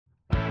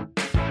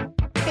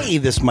Hey,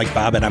 this is Mike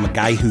Bobbitt. I'm a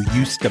guy who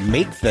used to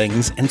make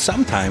things, and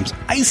sometimes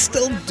I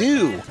still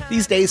do.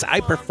 These days, I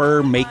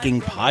prefer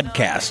making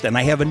podcasts, and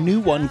I have a new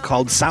one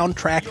called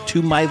Soundtrack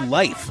to My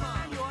Life.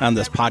 On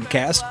this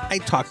podcast, I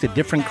talk to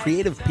different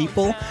creative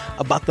people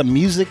about the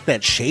music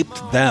that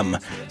shaped them.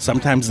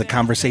 Sometimes the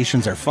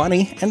conversations are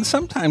funny, and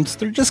sometimes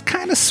they're just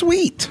kind of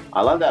sweet.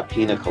 I love that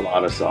Pina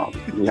Colada song.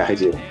 Yeah, I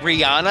do.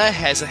 Rihanna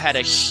has had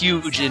a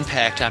huge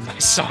impact on my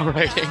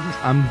songwriting.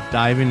 I'm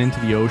diving into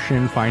the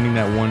ocean, finding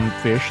that one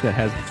fish that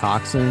has the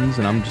toxins,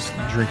 and I'm just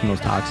drinking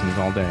those toxins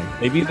all day.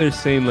 Maybe they're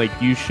saying, like,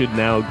 you should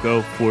now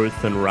go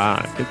forth and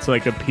rock. It's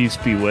like a peace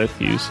be with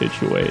you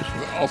situation.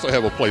 I also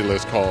have a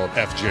playlist called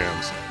F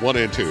Jams 1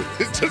 and 2,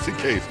 just in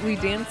case. We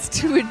danced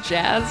to a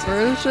jazz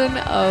version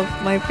of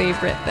my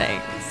favorite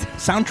things.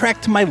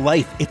 Soundtrack to My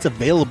Life. It's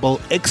available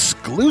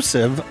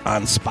exclusive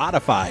on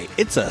Spotify.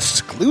 It's a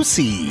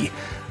exclusive.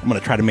 I'm going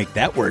to try to make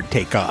that word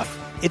take off.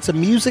 It's a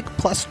music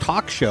plus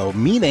talk show,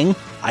 meaning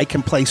I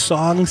can play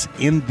songs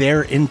in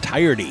their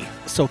entirety.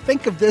 So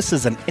think of this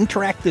as an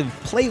interactive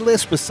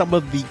playlist with some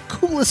of the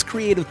coolest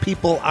creative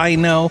people I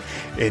know,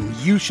 and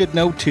you should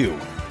know too.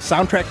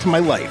 Soundtrack to My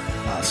Life,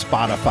 a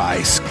Spotify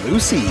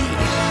exclusive.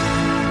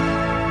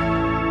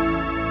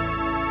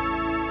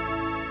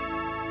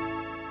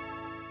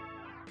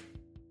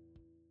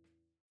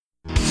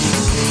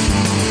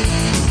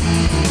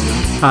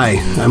 Hi,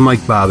 I'm Mike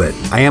Bobbitt.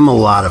 I am a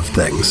lot of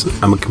things.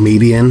 I'm a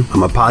comedian,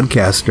 I'm a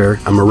podcaster,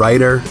 I'm a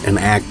writer, an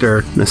actor,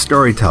 and a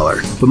storyteller.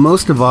 But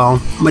most of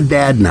all, I'm a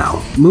dad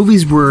now.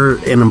 Movies were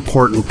an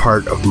important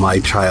part of my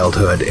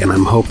childhood, and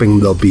I'm hoping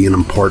they'll be an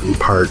important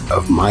part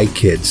of my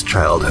kids'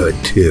 childhood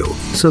too.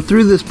 So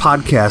through this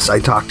podcast,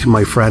 I talk to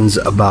my friends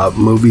about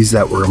movies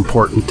that were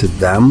important to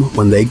them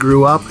when they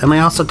grew up, and I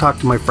also talk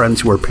to my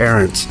friends who are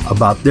parents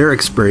about their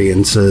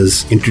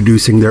experiences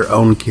introducing their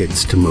own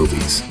kids to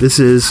movies. This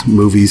is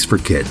Movies for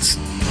Kids.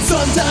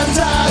 Sometimes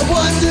I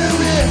wonder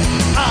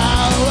if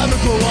I'll ever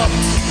grow up.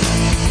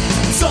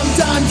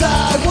 Sometimes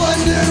I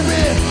wonder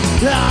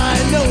if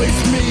I know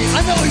it's me.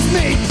 I know it's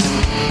me.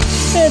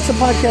 It's a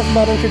podcast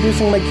about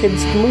introducing my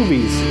kids to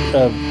movies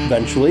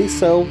eventually,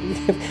 so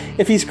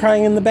if he's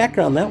crying in the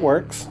background, that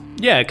works.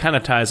 Yeah, it kind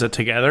of ties it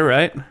together,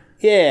 right?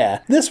 Yeah.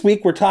 This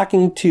week we're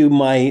talking to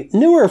my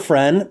newer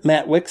friend,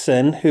 Matt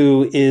Wixon,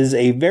 who is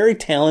a very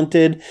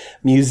talented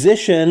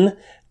musician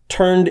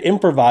turned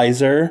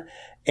improviser.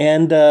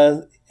 And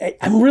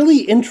I'm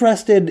really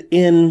interested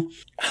in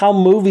how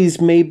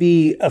movies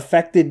maybe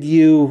affected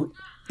you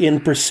in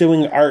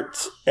pursuing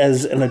arts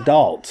as an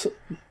adult.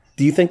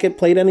 Do you think it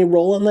played any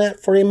role in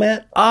that for you,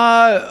 Matt?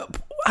 I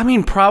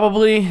mean,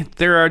 probably.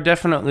 There are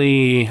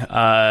definitely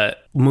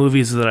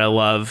movies that I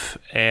love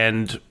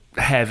and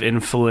have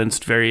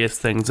influenced various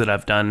things that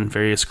I've done,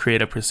 various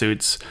creative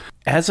pursuits.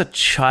 As a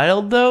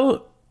child,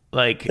 though,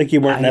 like you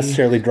weren't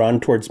necessarily drawn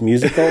towards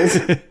musicals?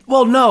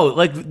 Well, no.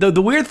 Like,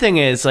 the weird thing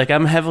is, like,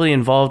 I'm heavily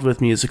involved with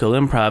musical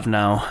improv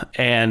now,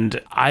 and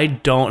I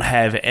don't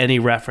have any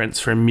reference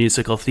for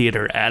musical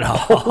theater at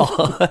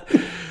all.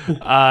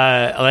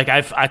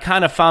 I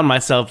kind of found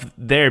myself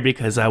there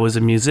because I was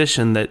a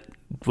musician that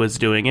was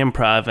doing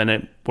improv, and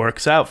it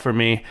works out for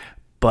me,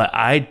 but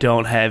I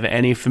don't have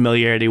any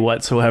familiarity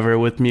whatsoever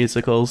with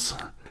musicals.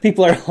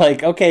 People are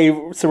like, okay,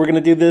 so we're going to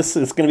do this.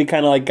 It's going to be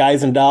kind of like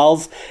Guys and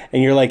Dolls.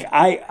 And you're like,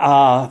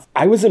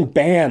 I was in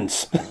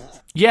bands.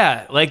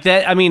 Yeah, like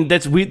that. I mean,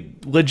 we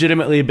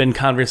legitimately been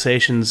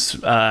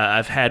conversations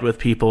I've had with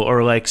people,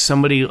 or like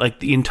somebody, like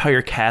the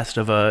entire cast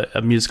of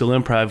a musical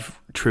improv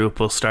troupe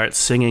will start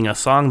singing a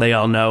song they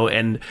all know,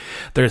 and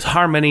there's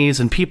harmonies,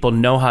 and people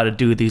know how to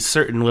do these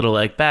certain little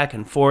like back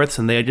and forths,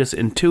 and they just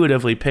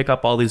intuitively pick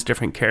up all these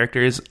different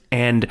characters,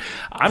 and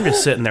I'm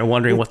just sitting there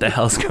wondering what the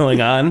hell's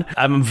going on.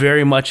 I'm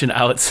very much an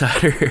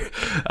outsider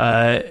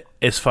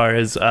as far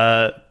as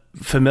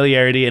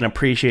familiarity and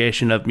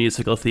appreciation of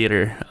musical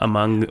theater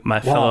among my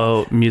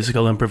fellow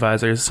musical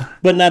improvisers.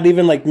 But not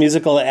even like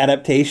musical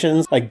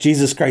adaptations, like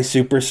Jesus Christ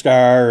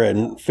Superstar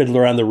and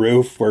Fiddler on the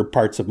Roof were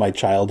parts of my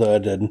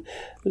childhood, and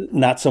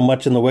not so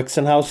much in the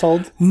Wixon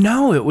household?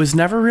 No, it was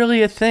never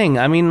really a thing.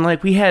 I mean,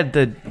 like, we had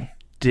the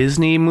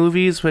Disney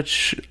movies,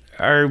 which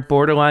are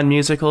borderline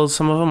musicals,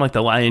 some of them, like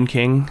The Lion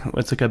King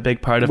was like a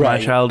big part of my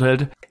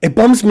childhood. It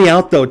bums me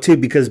out, though, too,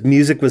 because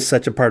music was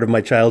such a part of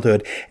my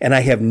childhood, and I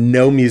have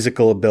no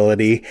musical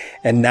ability,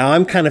 and now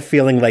I'm kind of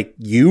feeling like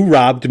you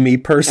robbed me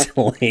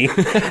personally,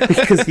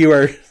 because you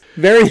are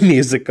very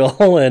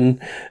musical, and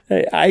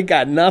I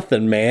got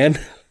nothing, man.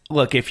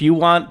 Look, if you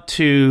want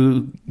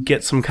to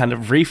get some kind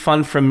of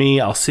refund from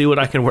me, I'll see what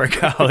I can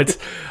work out.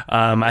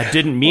 I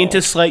didn't mean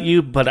to slight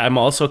you, but I'm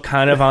also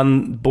kind of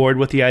on board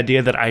with the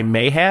idea that I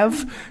may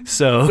have.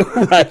 So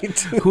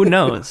who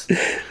knows?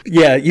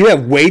 Yeah, you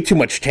have way too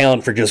much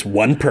talent for just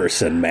one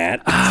person,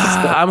 Matt.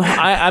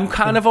 I'm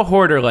kind of a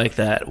hoarder like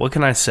that. What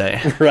can I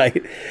say?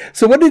 Right.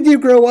 So what did you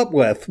grow up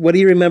with? What do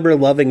you remember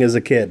loving as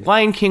a kid?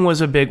 Lion King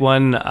was a big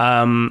one.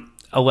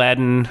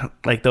 Aladdin,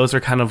 like, those are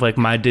kind of like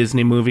my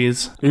Disney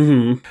movies.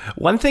 Mm-hmm.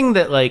 One thing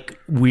that like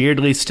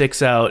weirdly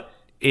sticks out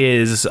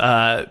is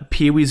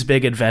Pee-wee's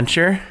Big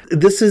Adventure.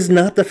 This is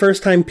not the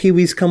first time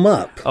Pee-wee's come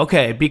up.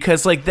 Okay,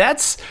 because like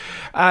that's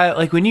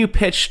like when you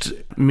pitched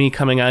me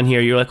coming on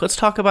here, you're like, let's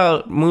talk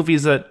about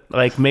movies that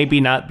like maybe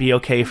not be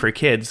okay for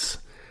kids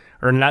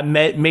or not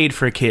made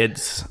for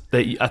kids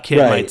that a kid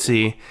might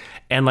see.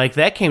 And like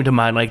that came to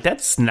mind. Like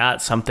that's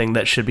not something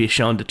that should be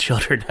shown to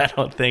children, I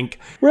don't think.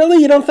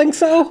 Really? You don't think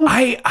so?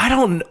 I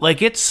don't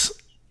like it's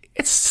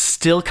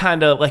still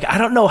kind of like I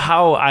don't know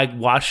how I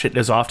watched it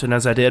as often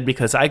as I did,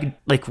 because I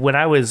like when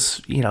I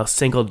was,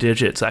 single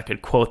digits, I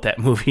could quote that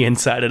movie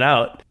inside and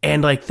out.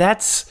 And like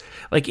that's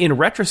like in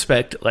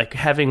retrospect, like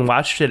having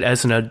watched it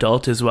as an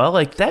adult as well,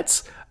 like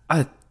that's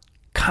a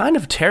kind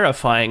of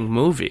terrifying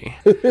movie.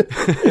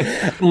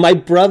 My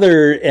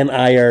brother and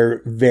I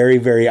are very,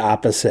 very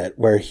opposite,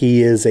 where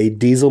he is a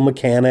diesel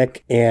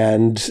mechanic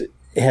and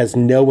has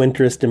no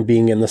interest in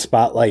being in the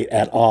spotlight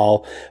at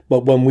all.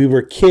 But when we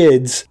were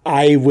kids,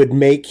 I would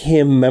make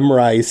him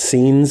memorize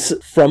scenes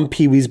from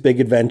Pee-wee's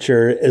Big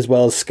Adventure as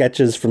well as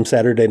sketches from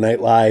Saturday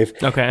Night Live.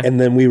 Okay. And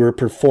then we would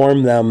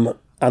perform them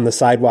on the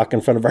sidewalk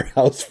in front of our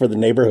house for the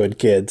neighborhood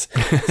kids.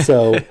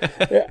 So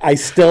I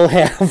still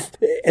have,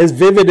 as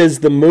vivid as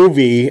the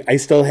movie, I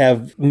still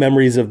have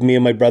memories of me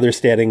and my brother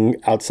standing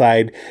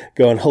outside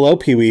going, "Hello,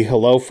 Pee-wee.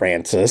 Hello,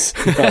 Francis."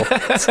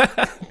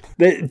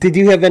 Did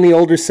you have any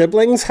older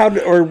siblings?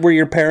 Or were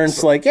your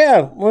parents like,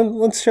 yeah,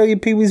 let's show you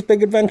Pee-wee's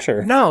Big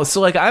Adventure? No,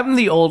 so like I'm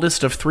the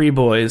oldest of 3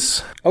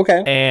 boys.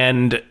 Okay.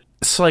 And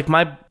so like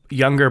my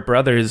younger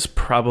brothers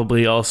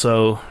probably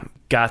also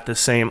got the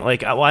same,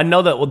 like, well, I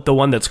know that the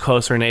one that's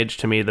closer in age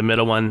to me, the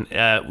middle one,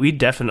 we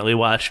definitely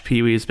watched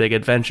Pee-wee's Big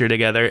Adventure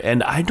together,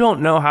 and I don't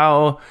know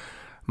how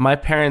my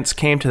parents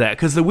came to that,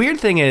 because the weird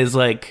thing is,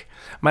 like,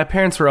 my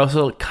parents were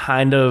also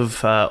kind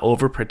of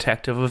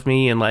overprotective of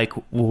me and, like,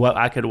 what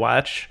I could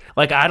watch.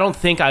 Like, I don't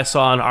think I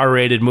saw an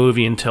R-rated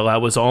movie until I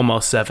was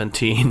almost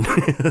 17.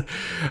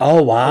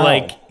 Oh, wow.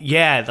 Like,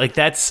 yeah, like,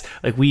 that's,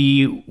 like,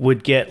 we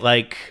would get,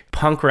 like,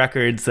 punk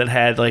records that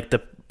had, like,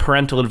 the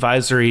parental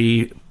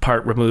advisory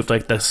part removed,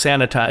 like the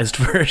sanitized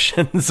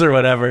versions or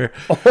whatever.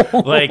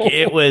 Like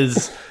it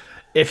was,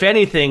 if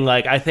anything,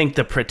 like I think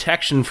the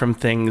protection from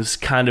things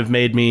kind of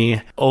made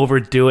me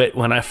overdo it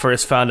when I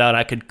first found out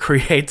I could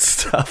create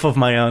stuff of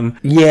my own.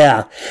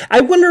 Yeah. I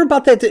wonder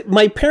about that.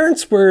 My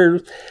parents were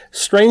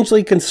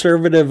strangely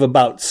conservative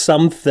about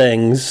some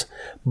things,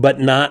 but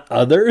not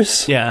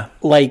others. Yeah.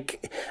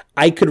 Like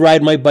I could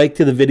ride my bike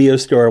to the video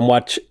store and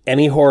watch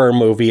any horror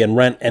movie and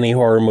rent any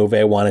horror movie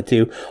I wanted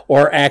to,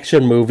 or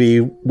action movie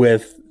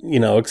with,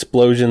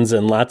 explosions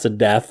and lots of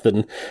death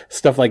and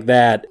stuff like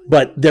that.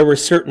 But there were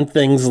certain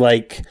things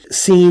like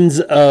scenes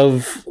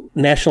of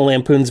National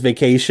Lampoon's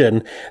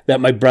Vacation that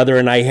my brother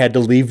and I had to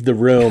leave the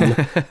room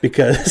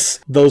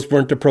because those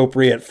weren't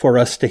appropriate for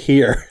us to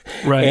hear.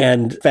 Right.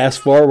 And fast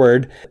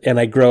forward, and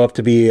I grow up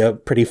to be a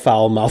pretty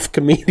foul-mouthed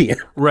comedian.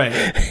 Right.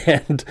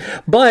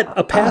 But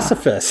a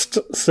pacifist.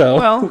 So,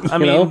 well, I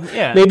mean,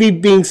 yeah. Maybe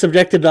being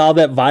subjected to all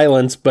that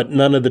violence, but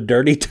none of the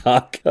dirty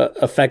talk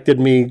affected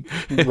me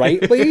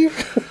rightly.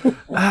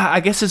 I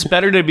guess it's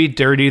better to be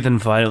dirty than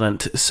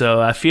violent. So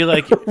I feel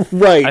like,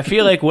 right. I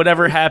feel like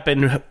whatever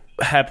happened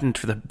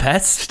for the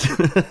best.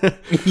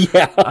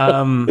 Yeah.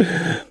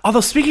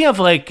 Although speaking of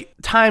like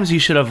times you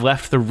should have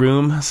left the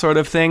room sort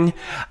of thing,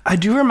 I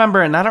do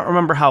remember, and I don't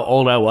remember how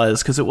old I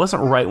was because it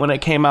wasn't right when it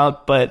came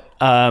out, but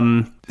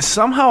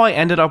somehow I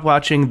ended up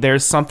watching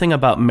There's Something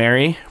About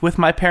Mary with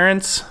my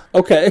parents.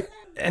 Okay.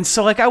 And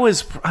so like I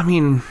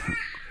don't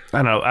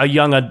know, a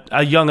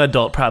young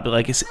adult, probably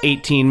like it's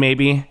 18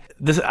 maybe.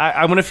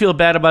 I'm gonna feel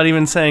bad about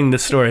even saying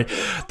this story.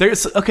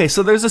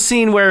 So there's a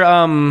scene where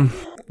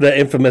the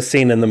infamous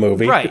scene in the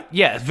movie. Right,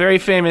 yeah, very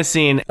famous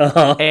scene.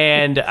 Uh-huh.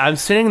 And I'm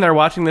sitting there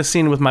watching this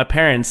scene with my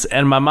parents,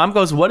 and my mom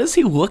goes, "What is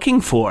he looking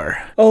for?"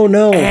 Oh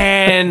no.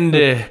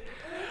 And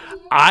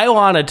I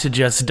wanted to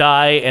just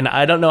die, and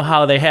I don't know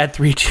how they had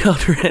 3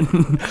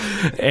 children.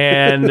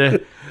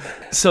 And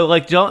so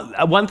like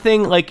one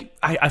thing, like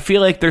I feel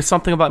like There's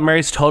Something About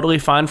Mary's totally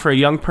fine for a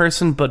young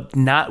person, but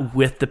not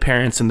with the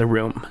parents in the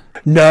room.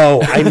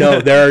 No, I know.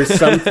 There are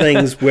some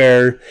things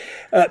where,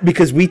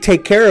 because we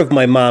take care of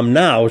my mom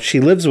now,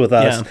 she lives with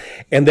us,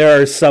 and there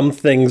are some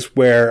things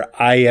where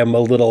I am a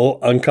little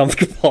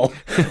uncomfortable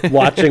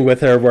watching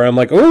with her, where I'm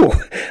like,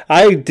 oh,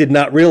 I did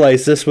not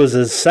realize this was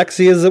as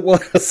sexy as it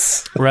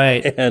was.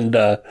 Right. And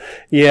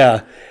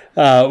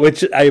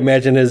which I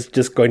imagine is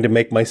just going to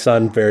make my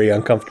son very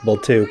uncomfortable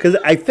too. Because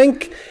I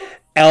think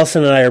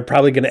Allison and I are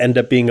probably going to end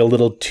up being a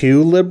little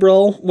too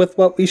liberal with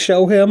what we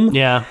show him.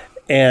 Yeah.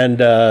 And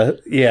so.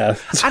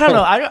 I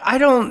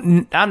don't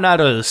know. I'm not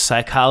a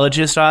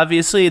psychologist,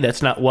 obviously.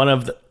 That's not one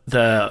of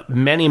the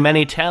many,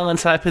 many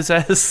talents I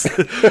possess.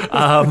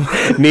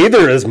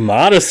 Neither is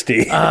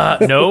modesty.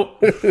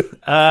 Nope. Like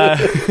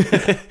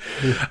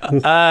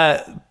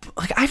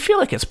I feel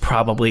like it's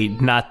probably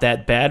not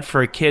that bad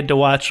for a kid to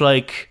watch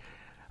like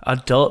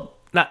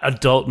not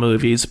adult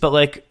movies, but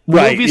like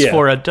movies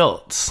for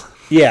adults.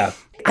 Yeah.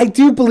 I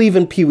do believe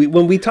in Pee-wee.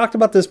 When we talked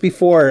about this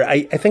before,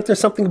 I think there's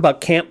something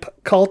about camp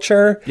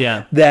culture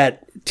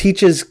that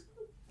teaches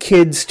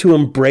kids to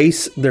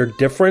embrace their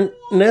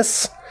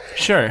differentness.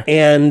 Sure.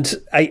 And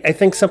I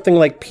think something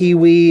like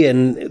Pee-wee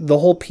and the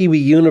whole Pee-wee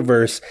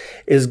universe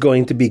is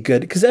going to be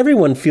good because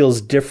everyone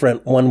feels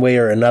different one way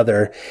or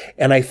another.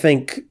 And I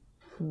think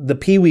the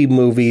Pee-wee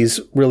movies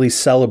really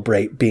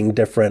celebrate being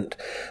different.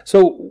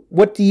 So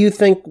what do you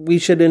think we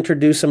should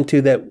introduce them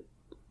to that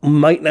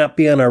might not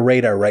be on our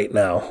radar right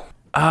now?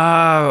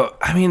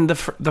 I mean, the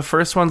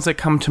first ones that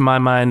come to my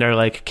mind are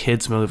like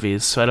kids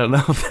movies, so I don't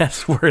know if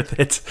that's worth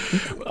it.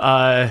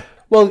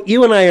 Well,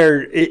 you and I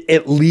are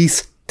at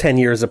least 10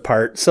 years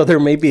apart, so there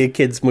may be a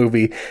kids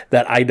movie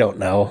that I don't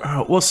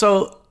know. Well,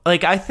 so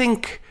like I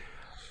think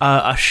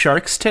A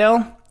Shark's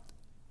Tale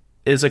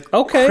is a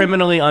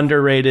criminally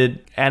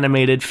underrated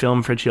animated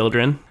film for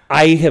children.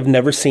 I have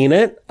never seen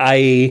it.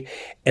 I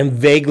am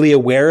vaguely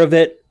aware of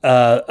it,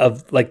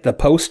 of like the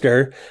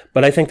poster,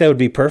 but I think that would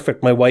be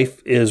perfect. My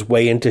wife is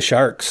way into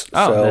sharks.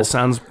 Oh, so. That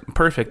sounds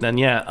perfect then,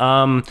 yeah.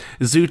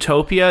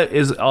 Zootopia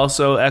is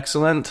also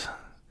excellent.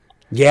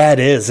 Yeah, it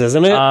is,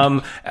 isn't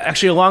it?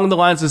 Actually, along the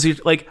lines of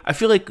I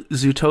feel like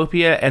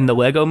Zootopia and the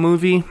Lego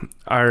Movie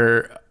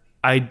are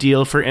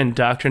ideal for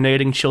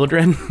indoctrinating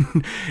children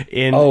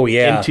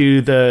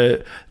into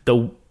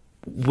the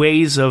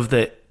ways of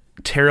the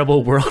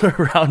terrible world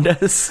around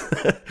us.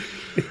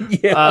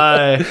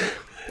 Yeah.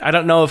 I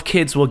don't know if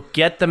kids will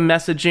get the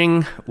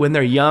messaging when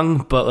they're young,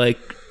 but like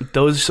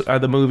those are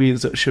the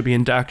movies that should be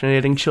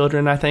indoctrinating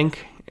children, I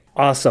think.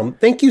 Awesome.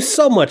 Thank you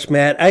so much,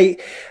 Matt.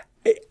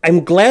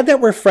 I'm glad that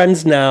we're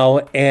friends now,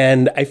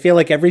 and I feel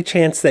like every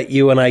chance that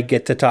you and I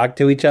get to talk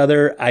to each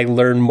other, I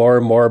learn more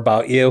and more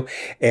about you,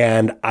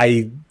 and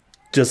I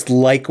just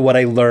like what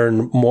I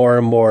learn more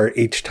and more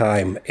each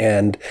time.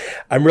 And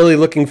I'm really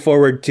looking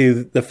forward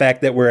to the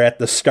fact that we're at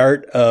the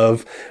start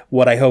of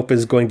what I hope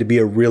is going to be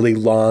a really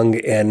long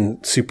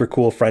and super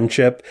cool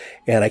friendship,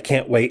 and I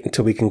can't wait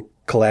until we can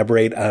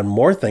collaborate on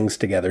more things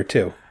together,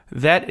 too.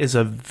 That is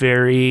a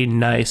very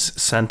nice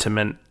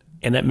sentiment.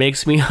 And it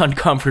makes me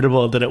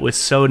uncomfortable that it was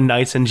so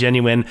nice and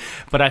genuine.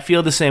 But I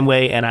feel the same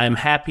way, and I'm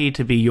happy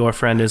to be your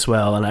friend as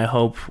well. And I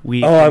hope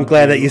we... Oh, I'm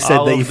glad that you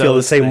said that you feel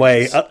the same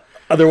way.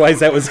 Otherwise,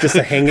 that was just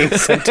a hanging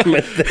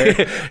sentiment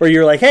there, where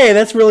you're like, hey,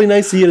 that's really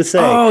nice of you to say.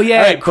 Oh,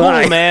 yeah, right, cool,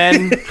 bye.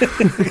 man.